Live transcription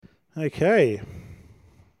Okay.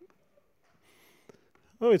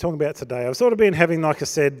 What are we talking about today? I've sort of been having, like I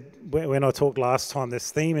said, when I talked last time, this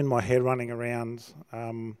theme in my head running around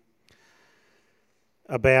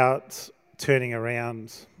about turning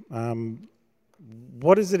around.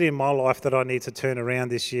 What is it in my life that I need to turn around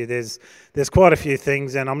this year? There's quite a few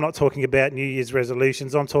things, and I'm not talking about New Year's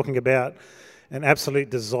resolutions. I'm talking about an absolute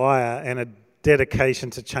desire and a dedication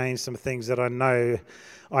to change some things that I know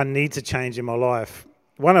I need to change in my life.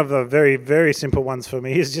 One of the very, very simple ones for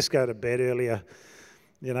me is just go to bed earlier.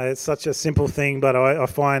 You know, it's such a simple thing, but I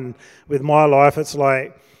find with my life, it's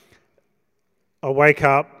like I wake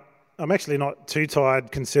up, I'm actually not too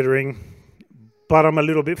tired considering, but I'm a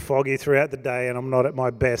little bit foggy throughout the day and I'm not at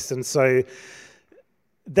my best. And so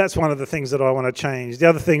that's one of the things that I want to change. The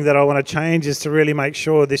other thing that I want to change is to really make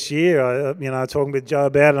sure this year, talking with Joe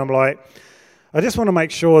about it, I'm like, I just want to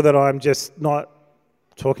make sure that I'm just not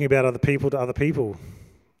talking about other people to other people.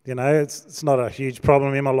 You know, it's not a huge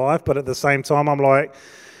problem in my life, but at the same time, I'm like,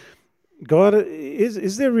 God,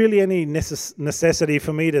 is there really any necessity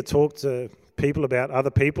for me to talk to people about other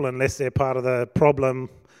people unless they're part of the problem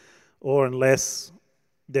or unless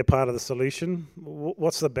they're part of the solution?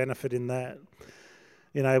 What's the benefit in that?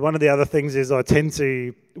 You know, one of the other things is I tend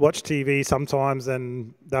to watch TV sometimes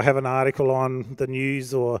and they'll have an article on the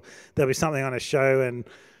news or there'll be something on a show and,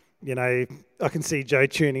 you know, I can see Joe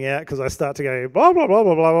tuning out because I start to go, blah, blah, blah,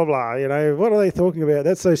 blah, blah, blah, blah. You know, what are they talking about?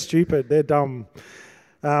 That's so stupid. They're dumb.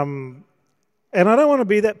 And I don't want to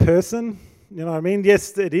be that person. You know what I mean?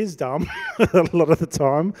 Yes, it is dumb a lot of the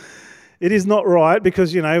time. It is not right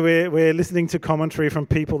because, you know, we're listening to commentary from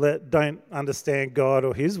people that don't understand God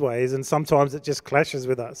or his ways, and sometimes it just clashes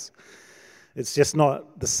with us. It's just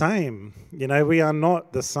not the same. You know, we are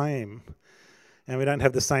not the same. And we don't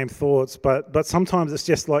have the same thoughts, but sometimes it's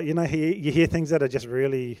just like, you know, you hear things that are just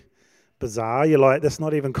really bizarre. You're like, that's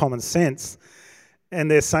not even common sense.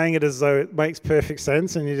 And they're saying it as though it makes perfect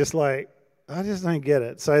sense, and you're just like, I just don't get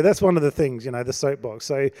it. So that's one of the things, you know, the soapbox.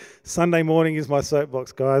 So Sunday morning is my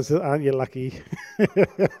soapbox, guys. Aren't you lucky?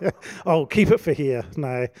 Oh, keep it for here.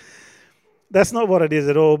 No, that's not what it is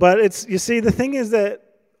at all. But it's, you see, the thing is that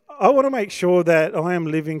I want to make sure that I am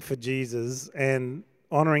living for Jesus and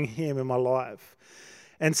honouring him in my life.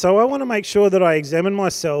 And so I want to make sure that I examine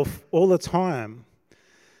myself all the time.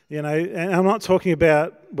 You know, and I'm not talking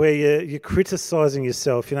about where you're criticising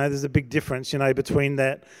yourself. You know, there's a big difference, you know, between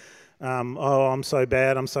that, I'm so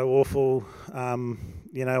bad, I'm so awful,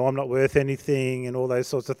 you know, I'm not worth anything and all those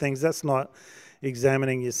sorts of things. That's not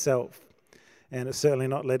examining yourself. And it's certainly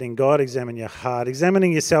not letting God examine your heart.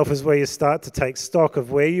 Examining yourself is where you start to take stock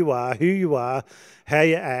of where you are, who you are, how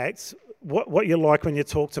you act, what you're like when you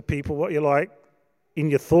talk to people, what you're like in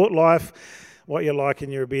your thought life, what you're like in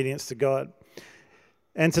your obedience to God.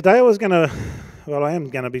 And today I am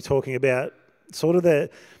going to be talking about sort of the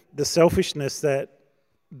selfishness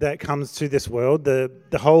that comes to this world, the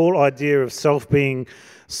whole idea of self being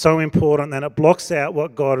so important that it blocks out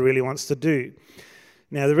what God really wants to do.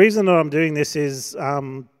 Now, the reason that I'm doing this is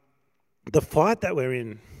the fight that we're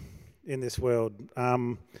in this world.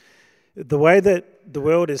 The way that the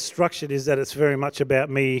world is structured is that it's very much about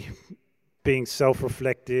me being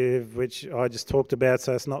self-reflective, which I just talked about,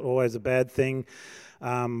 so it's not always a bad thing,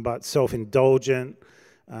 but self-indulgent,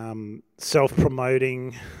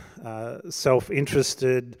 self-promoting,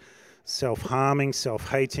 self-interested, self-harming,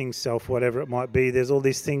 self-hating, self-whatever it might be. There's all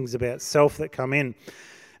these things about self that come in.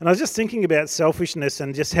 And I was just thinking about selfishness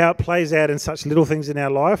and just how it plays out in such little things in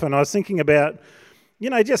our life. And I was thinking about, you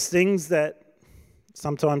know, just things that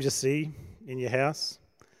sometimes you see in your house.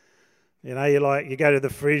 You know, you go to the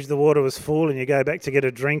fridge, the water was full, and you go back to get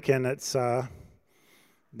a drink and it's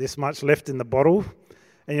this much left in the bottle.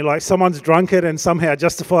 And you're like, someone's drunk it and somehow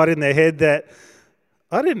justified in their head that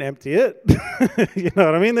I didn't empty it. You know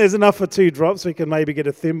what I mean? There's enough for 2 drops. We can maybe get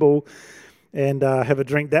a thimble and have a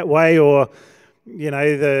drink that way. Or, you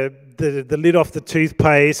know, the lid off the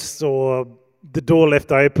toothpaste, or the door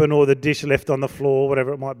left open, or the dish left on the floor,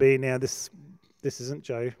 whatever it might be. Now, this isn't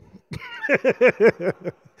Joe.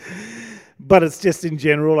 But it's just in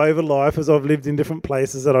general over life, as I've lived in different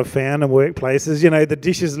places that I've found and workplaces, you know, the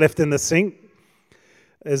dishes left in the sink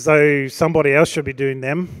as though somebody else should be doing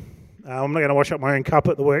them. I'm not going to wash up my own cup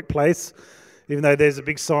at the workplace, even though there's a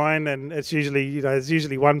big sign, and it's usually, you know, there's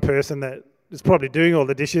usually one person that is probably doing all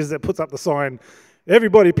the dishes that puts up the sign,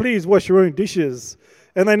 everybody please wash your own dishes.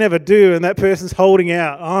 And they never do, and that person's holding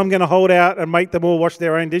out. Oh, I'm going to hold out and make them all wash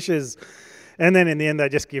their own dishes. And then in the end, they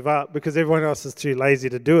just give up because everyone else is too lazy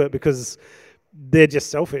to do it because they're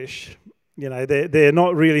just selfish. You know, they're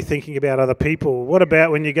not really thinking about other people. What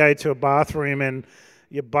about when you go to a bathroom and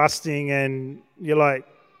you're busting and you're like,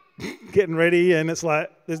 getting ready, and it's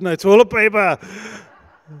like, there's no toilet paper.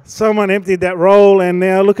 Someone emptied that roll, and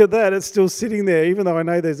now look at that, it's still sitting there, even though I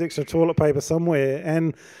know there's extra toilet paper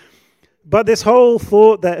somewhere. But this whole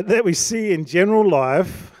thought that we see in general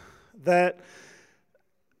life, that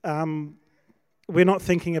we're not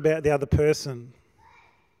thinking about the other person.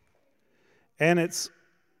 And it's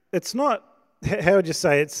not, how would you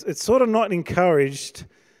say, it's sort of not encouraged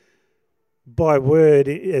by word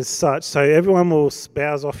as such. So everyone will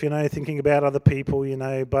bows off, thinking about other people,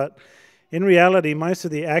 but in reality, most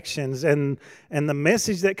of the actions and the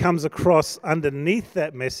message that comes across underneath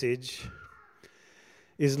that message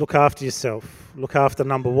is look after yourself, look after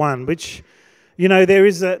number one, which, there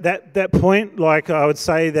is that point, like I would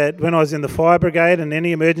say that when I was in the fire brigade and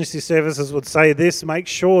any emergency services would say this, make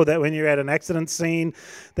sure that when you're at an accident scene,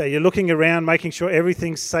 that you're looking around, making sure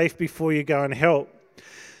everything's safe before you go and help.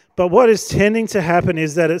 But what is tending to happen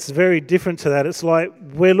is that it's very different to that. It's like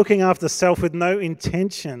we're looking after self with no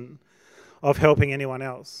intention of helping anyone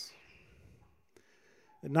else.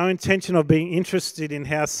 No intention of being interested in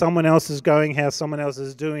how someone else is going, how someone else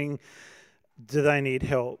is doing. Do they need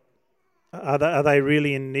help? Are they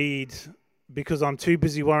really in need? Because I'm too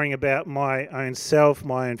busy worrying about my own self,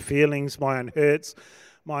 my own feelings, my own hurts,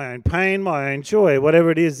 my own pain, my own joy,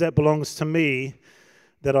 whatever it is that belongs to me,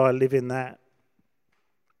 that I live in that.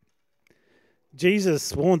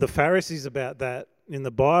 Jesus warned the Pharisees about that in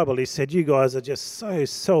the Bible. He said, you guys are just so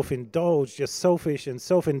self-indulged, just selfish and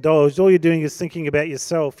self-indulged. All you're doing is thinking about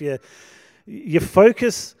yourself. Your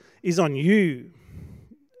focus is on you.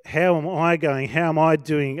 How am I going? How am I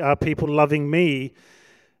doing? Are people loving me?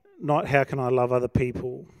 Not how can I love other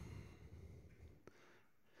people?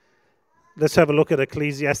 Let's have a look at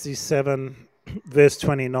Ecclesiastes 7, verse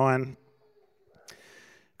 29.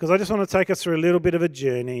 Because I just want to take us through a little bit of a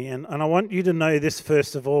journey. And I want you to know this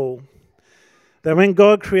first of all. That when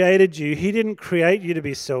God created you, He didn't create you to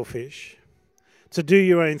be selfish, to do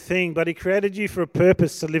your own thing, but He created you for a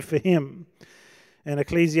purpose, to live for Him. In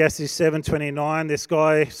Ecclesiastes 7:29, this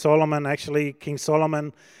guy, Solomon, actually King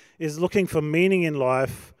Solomon, is looking for meaning in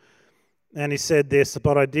life. And he said this,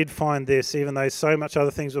 but I did find this, even though so much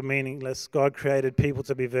other things were meaningless, God created people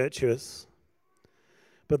to be virtuous,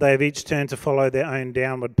 but they have each turned to follow their own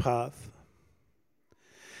downward path.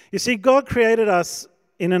 You see, God created us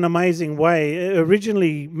in an amazing way.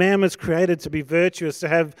 Originally, man was created to be virtuous, to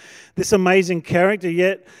have this amazing character,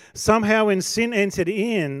 yet somehow when sin entered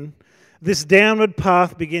in, this downward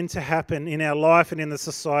path began to happen in our life and in the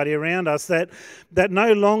society around us, that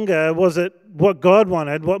no longer was it what God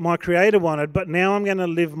wanted, what my Creator wanted, but now I'm going to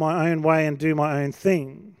live my own way and do my own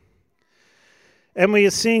thing. And we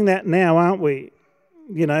are seeing that now, aren't we?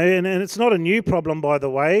 And it's not a new problem, by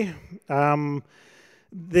the way.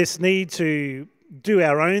 This need to do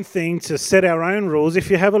our own thing, to set our own rules.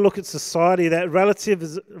 If you have a look at society, that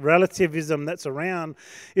relativism that's around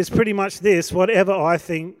is pretty much this: whatever I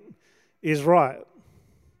think is right.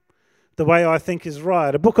 The way I think is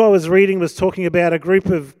right. A book I was reading was talking about a group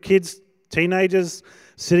of kids, teenagers,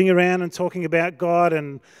 sitting around and talking about God,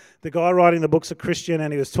 and the guy writing the book's a Christian,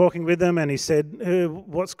 and he was talking with them, and he said,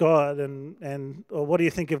 what's God? Or what do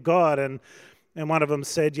you think of God? And one of them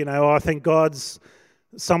said, I think God's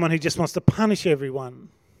someone who just wants to punish everyone.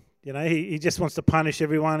 He just wants to punish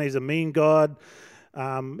everyone. He's a mean God.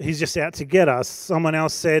 He's just out to get us. Someone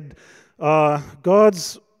else said,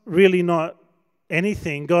 God's really not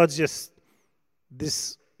anything. God's just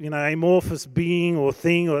this, amorphous being or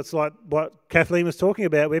thing, or it's like what Kathleen was talking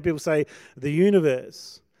about, where people say the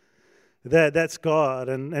universe. That's God.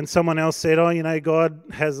 And someone else said, God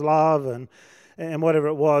has love and whatever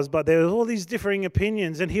it was. But there was all these differing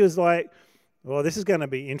opinions, and he was like, well, this is going to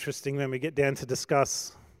be interesting when we get down to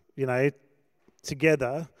discuss,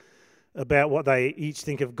 together about what they each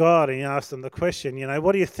think of God. And he asked them the question,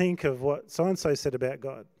 what do you think of what so-and-so said about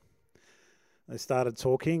God? They started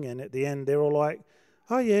talking, and at the end, they're all like,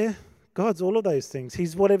 oh yeah, God's all of those things.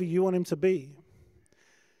 He's whatever you want him to be.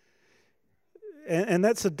 And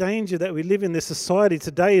that's a danger that we live in this society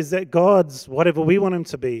today, is that God's whatever we want him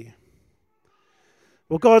to be.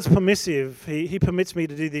 Well, God's permissive. He permits me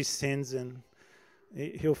to do these sins, and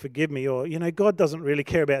he'll forgive me. Or, God doesn't really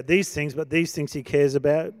care about these things, but these things he cares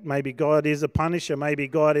about. Maybe God is a punisher. Maybe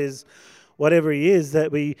God is whatever he is,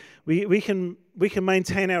 that we can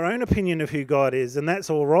maintain our own opinion of who God is, and that's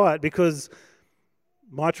all right, because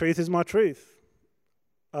my truth is my truth.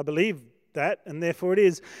 I believe that, and therefore it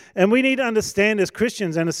is. And we need to understand as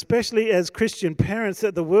Christians, and especially as Christian parents,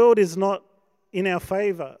 that the world is not in our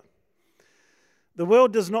favour. The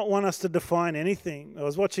world does not want us to define anything. I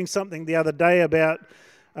was watching something the other day about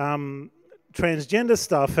transgender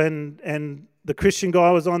stuff, and the Christian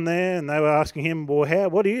guy was on there, and they were asking him, well,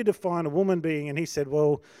 what do you define a woman being? And he said,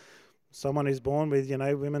 well, someone who's born with,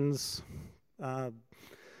 women's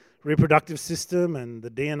reproductive system and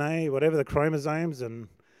the DNA, whatever, the chromosomes and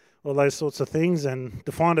all those sorts of things, and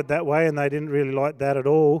defined it that way, and they didn't really like that at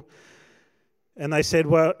all. And they said,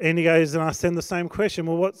 well, and he goes and asked them the same question,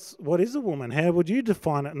 well, what is a woman? How would you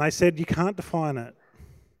define it? And they said, you can't define it.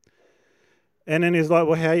 And then he's like,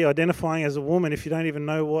 well, how are you identifying as a woman if you don't even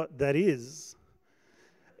know what that is?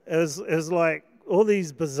 It was like all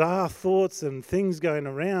these bizarre thoughts and things going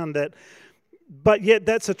around that, but yet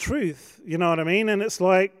that's a truth, you know what I mean? And it's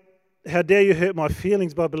like, how dare you hurt my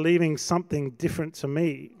feelings by believing something different to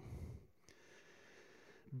me?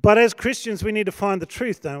 But as Christians, we need to find the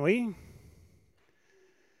truth, don't we?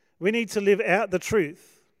 We need to live out the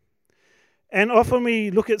truth. And often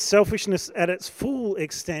we look at selfishness at its full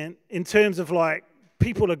extent in terms of like,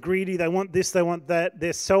 people are greedy, they want this, they want that,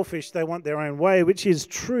 they're selfish, they want their own way, which is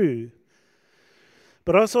true.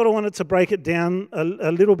 But I sort of wanted to break it down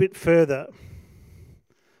a little bit further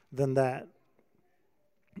than that.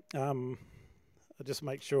 I'll just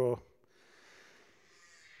make sure.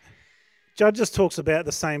 Judges talks about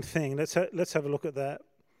the same thing. Let's have a look at that.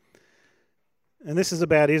 And this is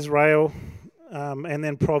about Israel, and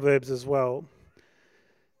then Proverbs as well.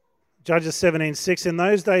 Judges 17:6. In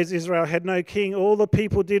those days Israel had no king. All the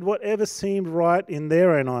people did whatever seemed right in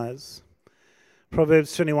their own eyes.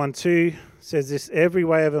 Proverbs 21:2 says this, every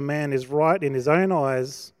way of a man is right in his own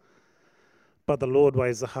eyes, but the Lord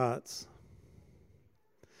weighs the hearts.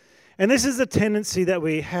 And this is a tendency that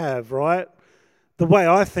we have, right? The way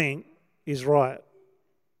I think is right.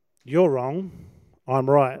 You're wrong, I'm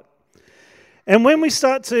right. And when we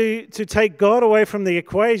start to take God away from the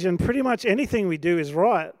equation, pretty much anything we do is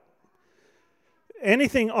right.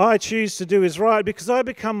 Anything I choose to do is right because I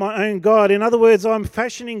become my own God. In other words, I'm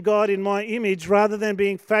fashioning God in my image rather than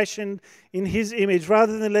being fashioned in His image.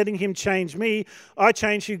 Rather than letting Him change me, I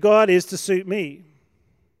change who God is to suit me.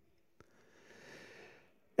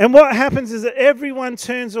 And what happens is that everyone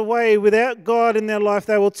turns away without God in their life.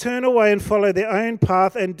 They will turn away and follow their own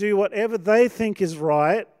path and do whatever they think is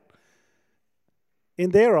right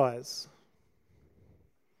in their eyes.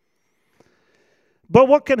 But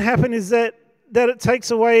what can happen is that it takes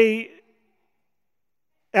away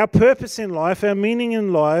our purpose in life, our meaning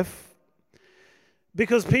in life,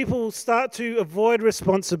 because people start to avoid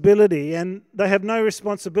responsibility and they have no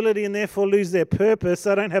responsibility and therefore lose their purpose.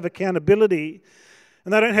 They don't have accountability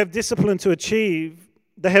and they don't have discipline to achieve.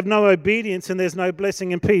 They have no obedience and there's no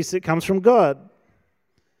blessing and peace that comes from God.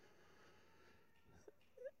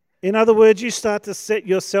 In other words, you start to set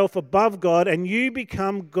yourself above God and you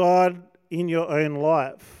become God in your own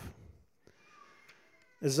life,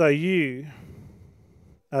 as though you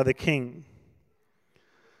are the king.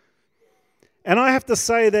 And I have to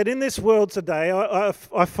say that in this world today,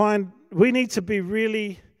 I find we need to be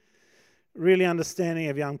really, really understanding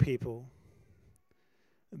of young people.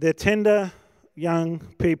 They're tender young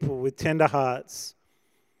people with tender hearts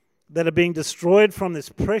that are being destroyed from this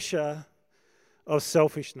pressure of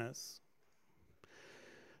selfishness.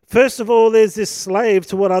 First of all, there's this slave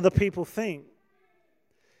to what other people think.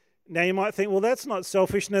 Now you might think, well, that's not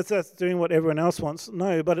selfishness, that's doing what everyone else wants.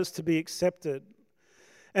 No, but it's to be accepted.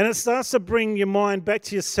 And it starts to bring your mind back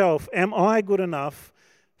to yourself. Am I good enough?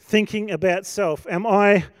 Thinking about self. Am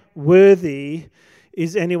I worthy?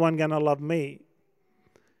 Is anyone going to love me?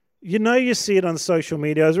 You see it on social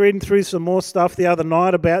media. I was reading through some more stuff the other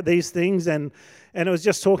night about these things, and it was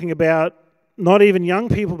just talking about not even young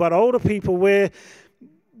people, but older people, where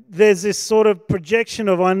there's this sort of projection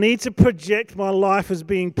of I need to project my life as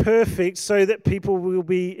being perfect so that people will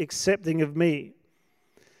be accepting of me.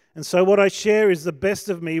 And so what I share is the best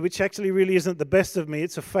of me, which actually really isn't the best of me.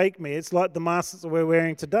 It's a fake me. It's like the masks that we're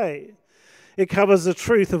wearing today. It covers the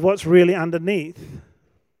truth of what's really underneath.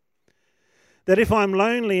 That if I'm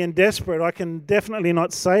lonely and desperate, I can definitely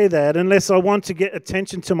not say that unless I want to get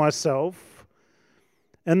attention to myself.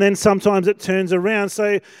 And then sometimes it turns around.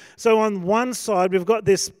 So on one side, we've got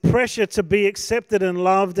this pressure to be accepted and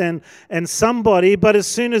loved and somebody, but as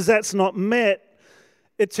soon as that's not met,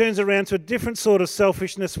 it turns around to a different sort of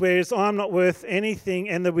selfishness, whereas I'm not worth anything,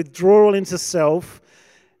 and the withdrawal into self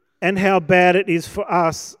and how bad it is for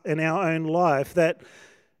us in our own life.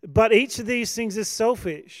 But each of these things is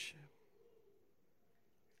selfish.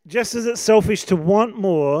 Just as it's selfish to want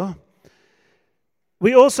more,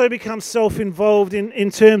 we also become self-involved in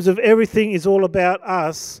terms of everything is all about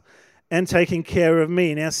us and taking care of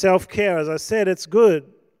me. Now, self-care, as I said, it's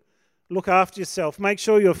good. Look after yourself. Make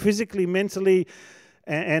sure you're physically, mentally,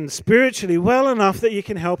 and spiritually well enough that you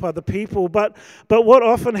can help other people. But what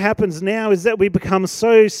often happens now is that we become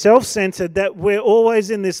so self-centered that we're always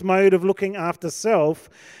in this mode of looking after self,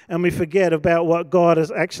 and we forget about what God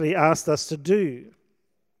has actually asked us to do.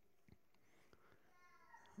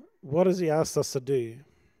 What has He asked us to do?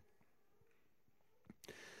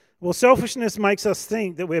 Well, selfishness makes us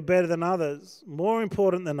think that we're better than others, more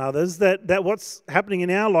important than others, that what's happening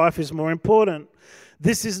in our life is more important.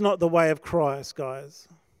 This is not the way of Christ, guys.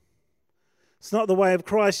 It's not the way of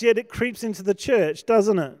Christ, yet it creeps into the church,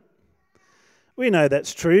 doesn't it? We know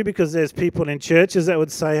that's true because there's people in churches that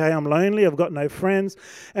would say, hey, I'm lonely, I've got no friends.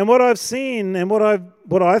 And what I've seen, and what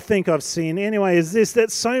I think I've seen anyway, is this,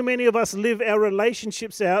 that so many of us live our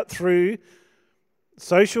relationships out through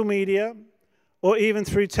social media or even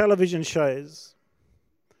through television shows.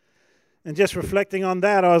 And just reflecting on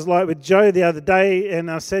that, I was like with Joe the other day, and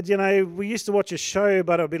I said, we used to watch a show,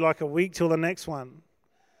 but it would be like a week till the next one.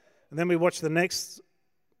 And then we watch the next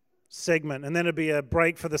segment, and then it'd be a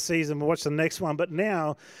break for the season. We'll watch the next one. But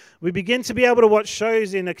now we begin to be able to watch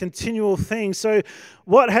shows in a continual thing. So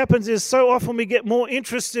what happens is so often we get more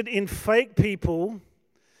interested in fake people,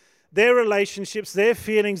 their relationships, their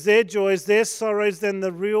feelings, their joys, their sorrows, than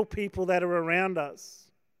the real people that are around us.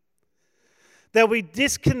 That we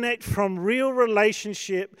disconnect from real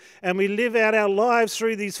relationship and we live out our lives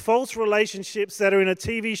through these false relationships that are in a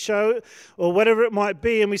TV show or whatever it might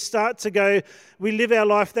be, and we start to go, we live our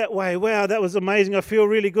life that way. Wow, that was amazing. I feel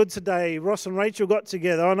really good today. Ross and Rachel got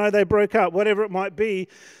together. I know they broke up, whatever it might be.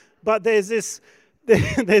 But there's this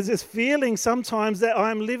feeling sometimes that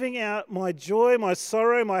I'm living out my joy, my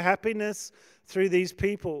sorrow, my happiness through these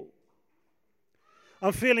people.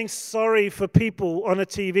 I'm feeling sorry for people on a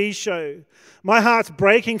TV show. My heart's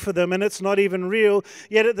breaking for them and it's not even real.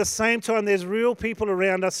 Yet at the same time, there's real people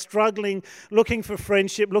around us struggling, looking for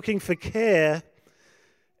friendship, looking for care,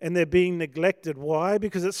 and they're being neglected. Why?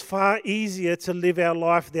 Because it's far easier to live our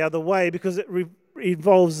life the other way, because it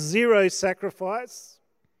involves zero sacrifice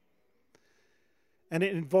and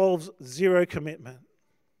it involves zero commitment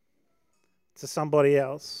to somebody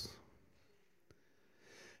else.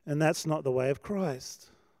 And that's not the way of Christ.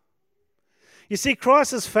 You see, Christ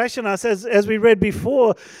has fashioned us, as we read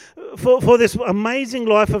before, for this amazing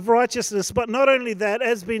life of righteousness. But not only that,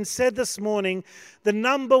 as been said this morning, the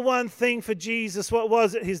number one thing for Jesus, what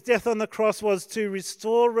was it? His death on the cross was to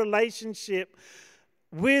restore relationship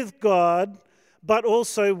with God, but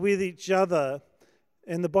also with each other.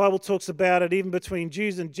 And the Bible talks about it even between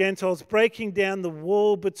Jews and Gentiles, breaking down the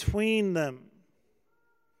wall between them.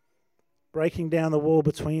 Breaking down the wall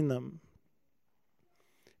between them.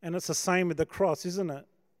 And it's the same with the cross, isn't it?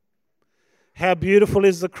 How beautiful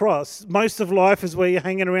is the cross? Most of life is where you're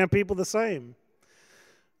hanging around people the same.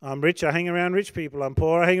 I'm rich, I hang around rich people. I'm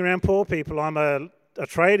poor, I hang around poor people. I'm a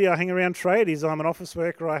tradie, I hang around tradies. I'm an office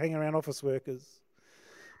worker, I hang around office workers.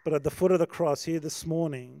 But at the foot of the cross here this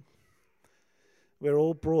morning, we're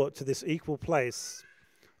all brought to this equal place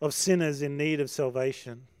of sinners in need of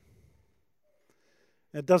salvation.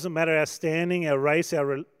 It doesn't matter our standing, our race,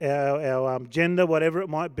 our gender, whatever it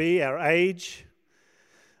might be, our age.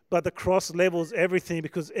 But the cross levels everything,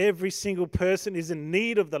 because every single person is in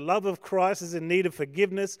need of the love of Christ, is in need of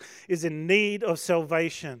forgiveness, is in need of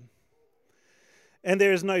salvation. And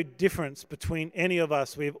there is no difference between any of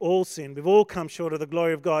us. We've all sinned. We've all come short of the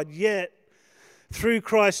glory of God. Yet, through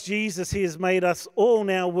Christ Jesus, He has made us all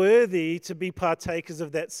now worthy to be partakers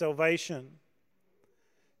of that salvation.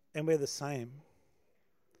 And we're the same.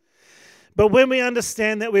 But when we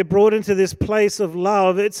understand that we're brought into this place of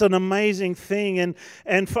love, it's an amazing thing.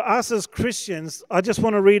 And for us as Christians, I just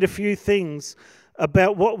want to read a few things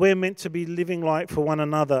about what we're meant to be living like for one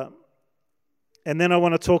another. And then I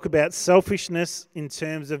want to talk about selfishness in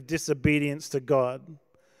terms of disobedience to God,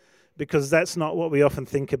 because that's not what we often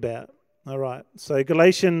think about. All right, so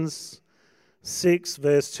Galatians 6,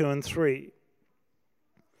 verse 2 and 3.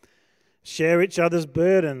 Share each other's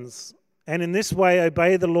burdens, and in this way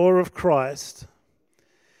obey the law of Christ.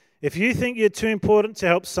 If you think you're too important to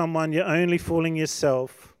help someone, you're only fooling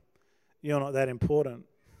yourself. You're not that important.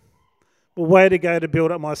 Well, way to go to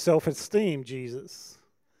build up my self-esteem, Jesus.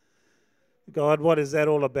 God, what is that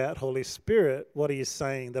all about? Holy Spirit, what are you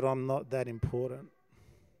saying? That I'm not that important?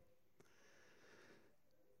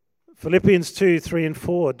 Philippians 2, 3 and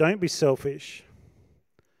 4. Don't be selfish.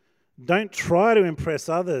 Don't try to impress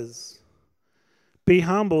others. Be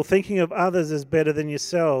humble, thinking of others as better than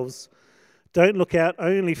yourselves. Don't look out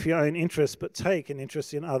only for your own interest, but take an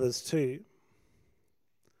interest in others too.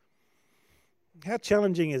 How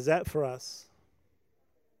challenging is that for us?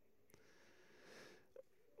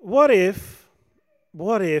 What if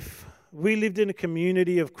we lived in a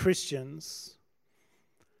community of Christians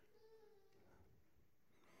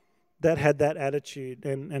that had that attitude,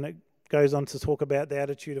 and it goes on to talk about the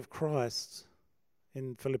attitude of Christ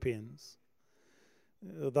in Philippians.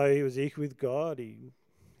 Although he was equal with God, he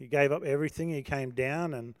gave up everything. He came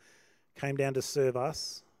down to serve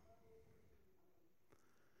us.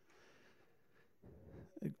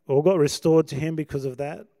 All got restored to him because of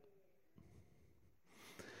that.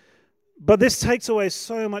 But this takes away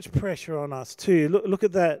so much pressure on us too. Look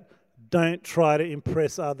at that. Don't try to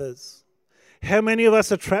impress others. How many of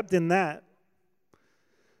us are trapped in that?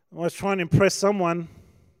 I was trying to impress someone.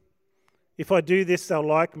 If I do this, they'll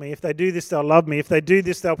like me. If they do this, they'll love me. If they do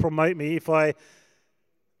this, they'll promote me. If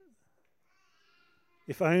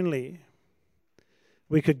only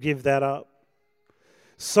we could give that up.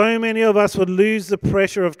 So many of us would lose the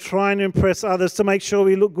pressure of trying to impress others to make sure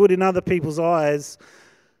we look good in other people's eyes.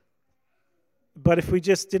 But if we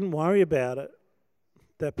just didn't worry about it,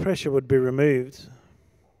 that pressure would be removed.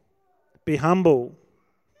 Be humble.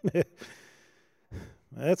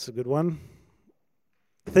 That's a good one.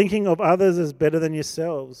 Thinking of others as better than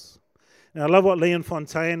yourselves. Now, I love what Leon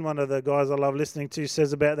Fontaine, one of the guys I love listening to,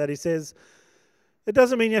 says about that. He says, it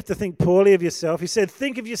doesn't mean you have to think poorly of yourself. He said,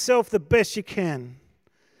 think of yourself the best you can,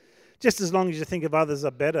 just as long as you think of others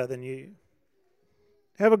are better than you.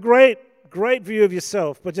 Have a great view of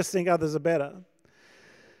yourself, but just think others are better.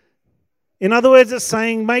 In other words, it's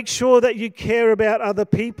saying make sure that you care about other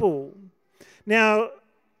people. Now,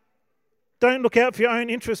 don't look out for your own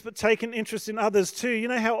interest, but take an interest in others too. You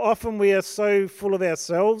know how often we are so full of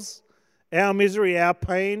ourselves, our misery, our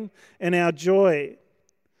pain, and our joy.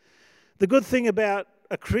 The good thing about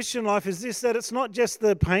a Christian life is this, that it's not just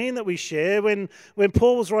the pain that we share. When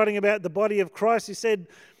Paul was writing about the body of Christ, he said,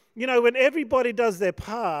 you know, when everybody does their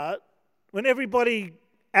part, when everybody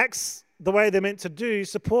acts the way they're meant to do,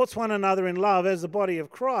 supports one another in love as the body of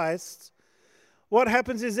Christ, what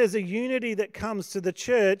happens is there's a unity that comes to the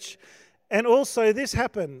church. And also this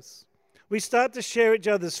happens. We start to share each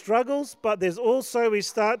other's struggles, but there's also we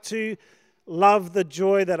start to love the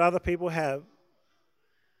joy that other people have.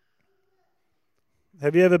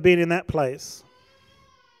 Have you ever been in that place?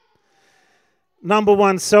 Number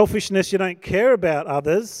one, selfishness, you don't care about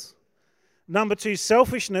others. Number two,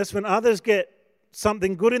 selfishness, when others get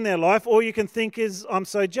something good in their life, all you can think is, I'm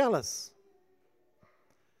so jealous.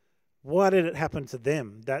 Why did it happen to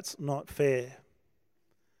them? That's not fair.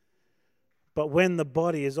 But when the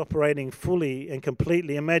body is operating fully and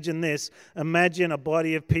completely, imagine this, imagine a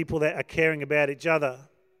body of people that are caring about each other.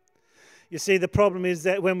 You see, the problem is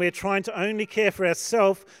that when we're trying to only care for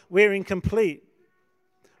ourselves, we're incomplete.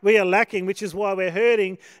 We are lacking, which is why we're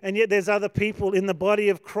hurting, and yet there's other people in the body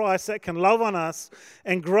of Christ that can love on us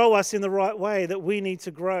and grow us in the right way that we need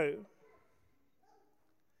to grow.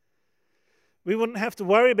 We wouldn't have to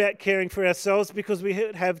worry about caring for ourselves because we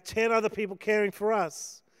have 10 other people caring for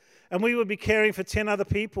us. And we would be caring for 10 other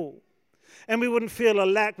people. And we wouldn't feel a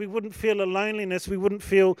lack, we wouldn't feel a loneliness, we wouldn't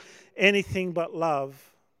feel anything but love.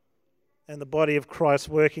 And the body of Christ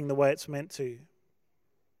working the way it's meant to.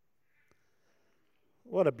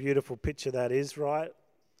 What a beautiful picture that is, right?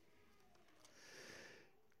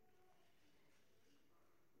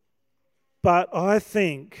 But I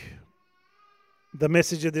think the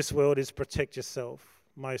message of this world is protect yourself,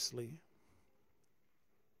 mostly.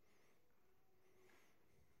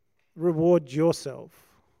 Reward yourself.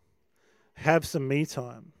 Have some me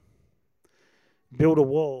time. Build a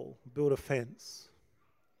wall, build a fence.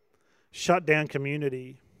 Shut down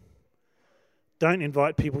community. Don't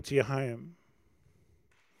invite people to your home.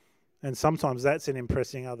 And sometimes that's in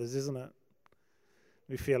impressing others, isn't it?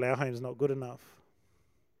 We feel our home's not good enough.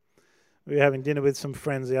 We were having dinner with some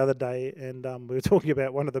friends the other day, and we were talking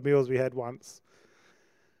about one of the meals we had once.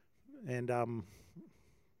 And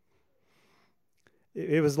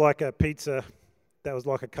it was like a pizza that was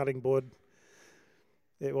like a cutting board.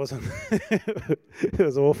 It wasn't. It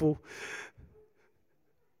was awful.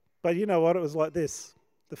 But you know what? It was like this.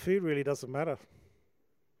 The food really doesn't matter.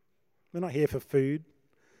 We're not here for food.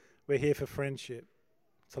 We're here for friendship,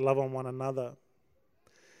 to love on one another.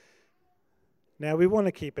 Now, we want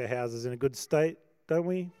to keep our houses in a good state, don't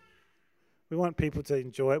we? We want people to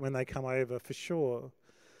enjoy it when they come over, for sure.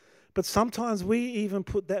 But sometimes we even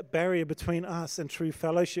put that barrier between us and true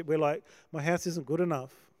fellowship. We're like, my house isn't good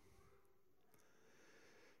enough.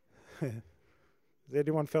 Has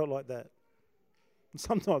anyone felt like that?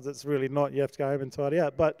 Sometimes it's really not. You have to go home and tidy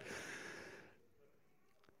up. But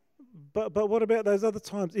what about those other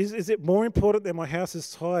times? Is it more important that my house is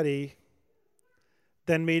tidy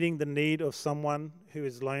than meeting the need of someone who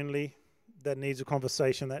is lonely, that needs a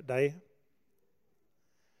conversation that day?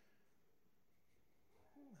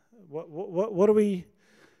 What are we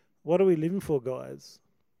living for, guys?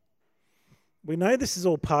 We know this is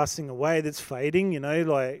all passing away, that's fading,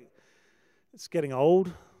 like it's getting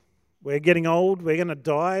old. We're getting old, we're going to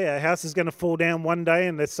die, our house is going to fall down one day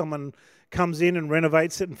unless someone comes in and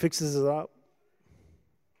renovates it and fixes it up.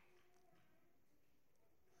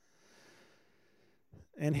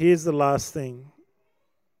 And here's the last thing.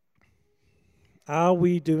 Are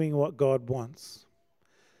we doing what God wants?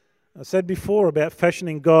 I said before about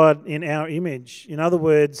fashioning God in our image. In other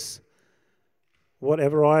words,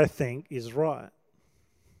 whatever I think is right.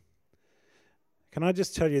 Can I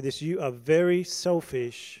just tell you this? You are very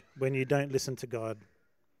selfish when you don't listen to God.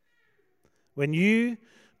 When you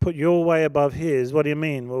put your way above His, what do you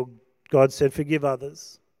mean? Well, God said, forgive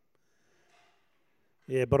others.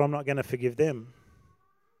 Yeah, but I'm not going to forgive them.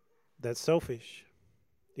 That's selfish.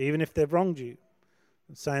 Even if they've wronged you.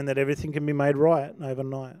 Saying that everything can be made right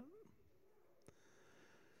overnight.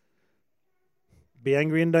 Be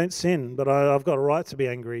angry and don't sin, but I've got a right to be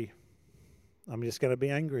angry. I'm just going to be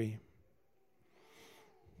angry.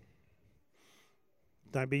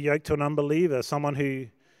 Don't be yoked to an unbeliever, someone who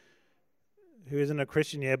isn't a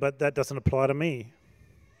Christian yet, but that doesn't apply to me.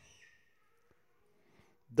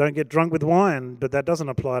 Don't get drunk with wine, but that doesn't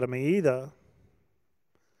apply to me either.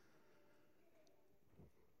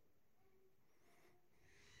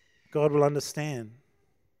 God will understand.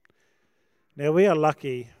 Now we are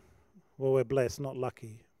lucky, well, we're blessed, not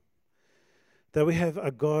lucky, that we have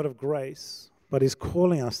a God of grace, but He's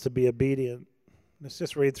calling us to be obedient. Let's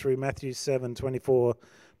just read through Matthew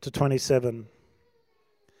 7:24-27.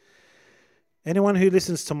 Anyone who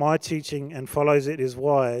listens to my teaching and follows it is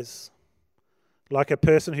wise, like a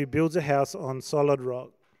person who builds a house on solid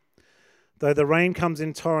rock. Though the rain comes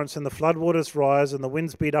in torrents and the floodwaters rise and the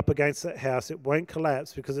winds beat up against that house, it won't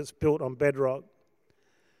collapse because it's built on bedrock.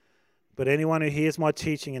 But anyone who hears my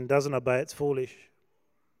teaching and doesn't obey it's foolish.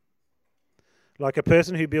 Like a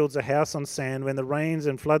person who builds a house on sand, when the rains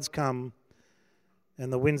and floods come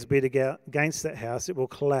and the winds beat against that house, it will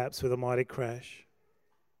collapse with a mighty crash.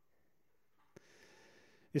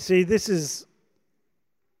 You see, this is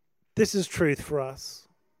truth for us.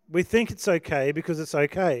 We think it's okay because it's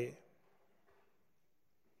okay.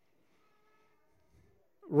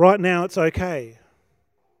 Right now, it's okay.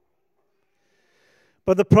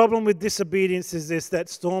 But the problem with disobedience is this, that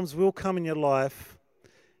storms will come in your life,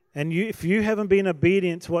 and if you haven't been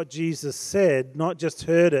obedient to what Jesus said, not just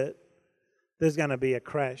heard it, there's going to be a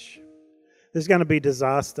crash. There's going to be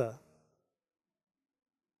disaster.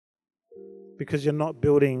 Because you're not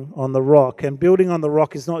building on the rock. And building on the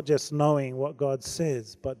rock is not just knowing what God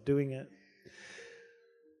says, but doing it.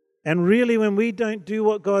 And really, when we don't do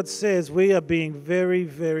what God says, we are being very,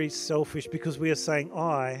 very selfish because we are saying,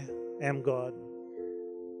 I am God.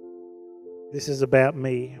 This is about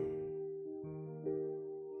me.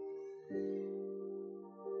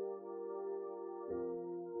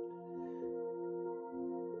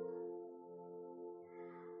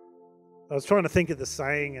 I was trying to think of the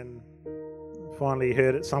saying and finally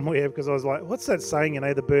heard it somewhere because I was like, what's that saying?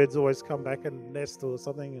 The birds always come back and nest or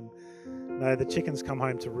something. And no, the chickens come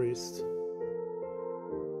home to roost.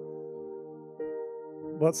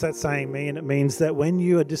 What's that saying mean? It means that when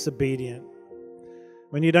you are disobedient,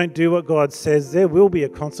 when you don't do what God says, there will be a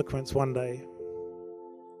consequence one day.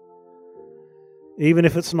 Even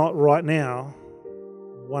if it's not right now,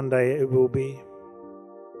 one day it will be.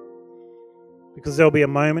 Because there'll be a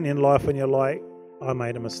moment in life when you're like, I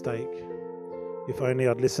made a mistake. If only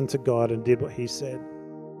I'd listened to God and did what He said.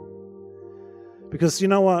 Because you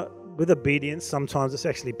know what? With obedience, sometimes it's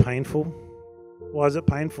actually painful. Why is it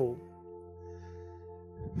painful?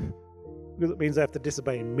 Because it means I have to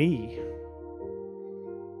disobey me.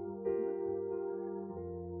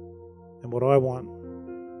 And what I want.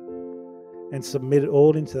 And submit it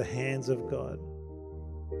all into the hands of God.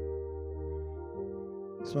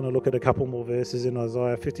 I just want to look at a couple more verses in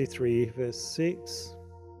Isaiah 53, verse 6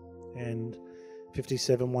 and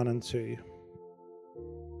 57, 1 and 2.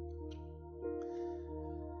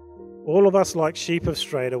 All of us like sheep have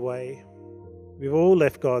strayed away. We've all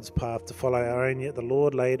left God's path to follow our own, yet the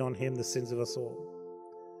Lord laid on Him the sins of us all.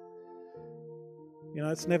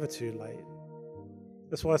 It's never too late.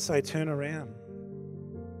 That's why I say turn around.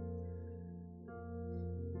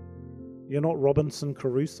 You're not Robinson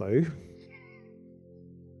Crusoe.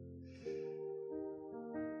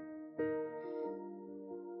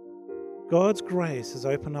 God's grace has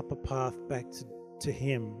opened up a path back to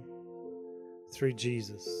Him through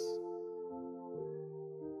Jesus.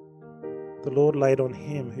 The Lord laid on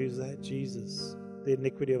Him, who's that? Jesus, the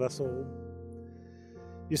iniquity of us all.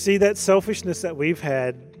 You see, that selfishness that we've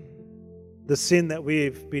had the sin that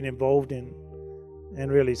we've been involved in. And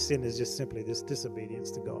really, sin is just simply this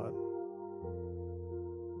disobedience to God.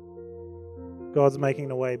 God's making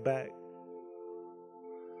the way back.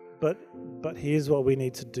 But here's what we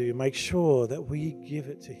need to do. Make sure that we give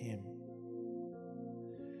it to Him.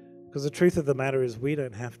 Because the truth of the matter is we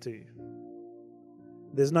don't have to.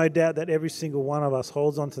 There's no doubt that every single one of us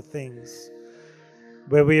holds on to things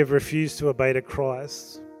where we have refused to obey to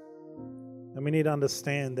Christ. And we need to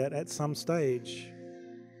understand that at some stage,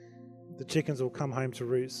 the chickens will come home to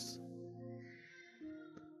roost.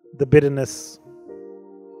 The bitterness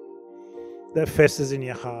that festers in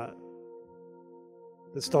your heart,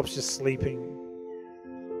 that stops you sleeping,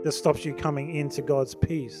 that stops you coming into God's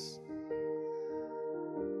peace.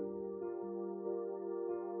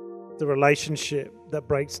 The relationship that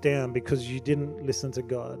breaks down because you didn't listen to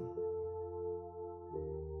God.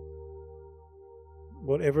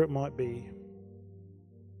 Whatever it might be.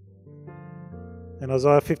 And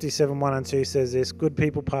Isaiah 57:1-2 says this: good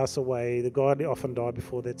people pass away, the godly often die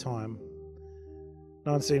before their time.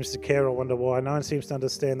 No one seems to care or wonder why. No one seems to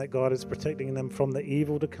understand that God is protecting them from the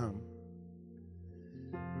evil to come.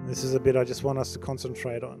 This is a bit I just want us to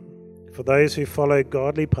concentrate on. For those who follow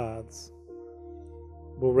godly paths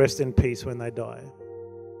will rest in peace when they die.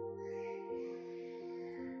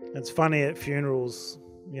 It's funny at funerals,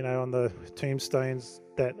 on the tombstones,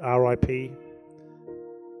 that RIP.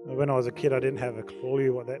 When I was a kid, I didn't have a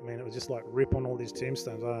clue what that meant. It was just like rip on all these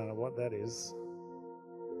tombstones. I don't know what that is.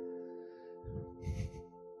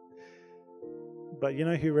 But you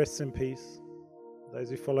know who rests in peace?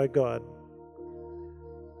 Those who follow God.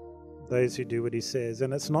 Those who do what He says.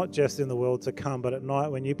 And it's not just in the world to come, but at night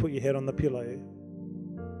when you put your head on the pillow,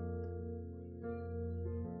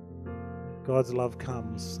 God's love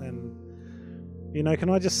comes. And can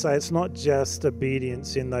I just say, it's not just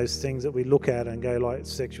obedience in those things that we look at and go like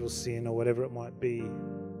sexual sin or whatever it might be.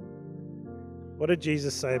 What did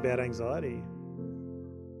Jesus say about anxiety?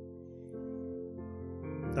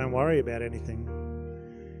 Don't worry about anything.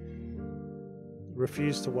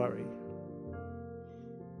 Refuse to worry.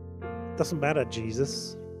 Doesn't matter,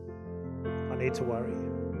 Jesus. I need to worry.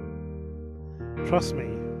 Trust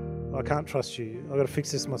me. I can't trust you. I've got to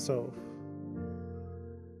fix this myself.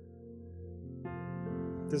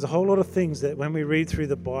 There's a whole lot of things that when we read through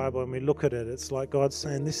the Bible and we look at it, it's like God's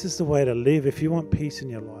saying, this is the way to live. If you want peace in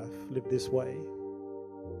your life, live this way.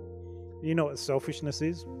 You know what selfishness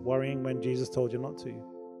is? Worrying when Jesus told you not to.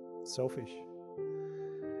 It's selfish.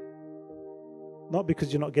 Not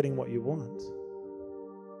because you're not getting what you want,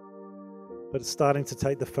 but it's starting to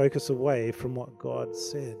take the focus away from what God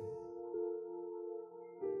said.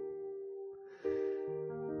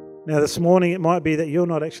 Now this morning it might be that you're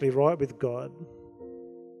not actually right with God,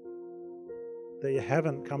 that you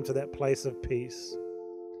haven't come to that place of peace.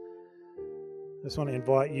 I just want to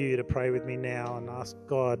invite you to pray with me now and ask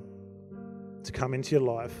God to come into your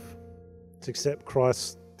life, to accept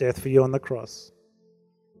Christ's death for you on the cross.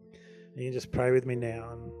 And you just pray with me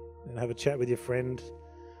now and have a chat with your friend,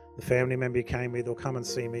 the family member you came with, or come and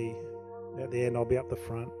see me at the end. I'll be up the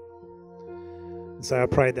front. And say, I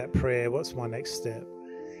prayed that prayer. What's my next step?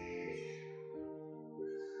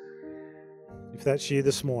 If that's you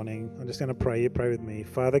this morning, I'm just going to pray. You pray with me.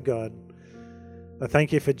 Father God, I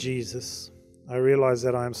thank you for Jesus. I realize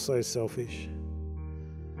that I am so selfish,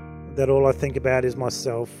 that all I think about is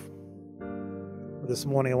myself. This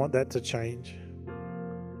morning I want that to change.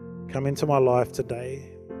 Come into my life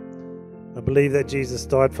today. I believe that Jesus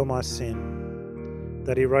died for my sin,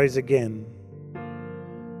 that He rose again,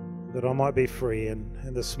 that I might be free.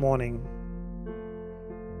 And this morning,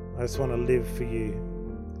 I just want to live for you.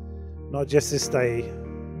 Not just this day,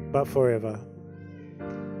 but forever.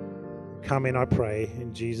 Come in, I pray,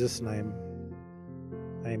 in Jesus' name.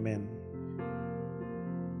 Amen.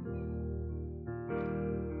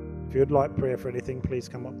 If you'd like prayer for anything, please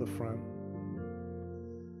come up the front.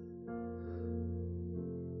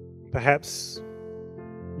 Perhaps,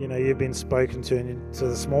 you've been spoken to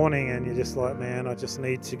this morning and you're just like, man, I just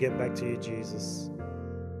need to get back to you, Jesus.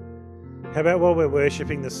 How about while we're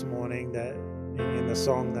worshiping this morning, that in the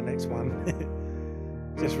song, the next one,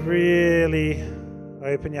 just really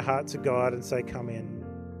open your heart to God and say, come in,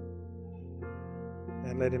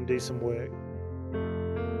 and let Him do some work.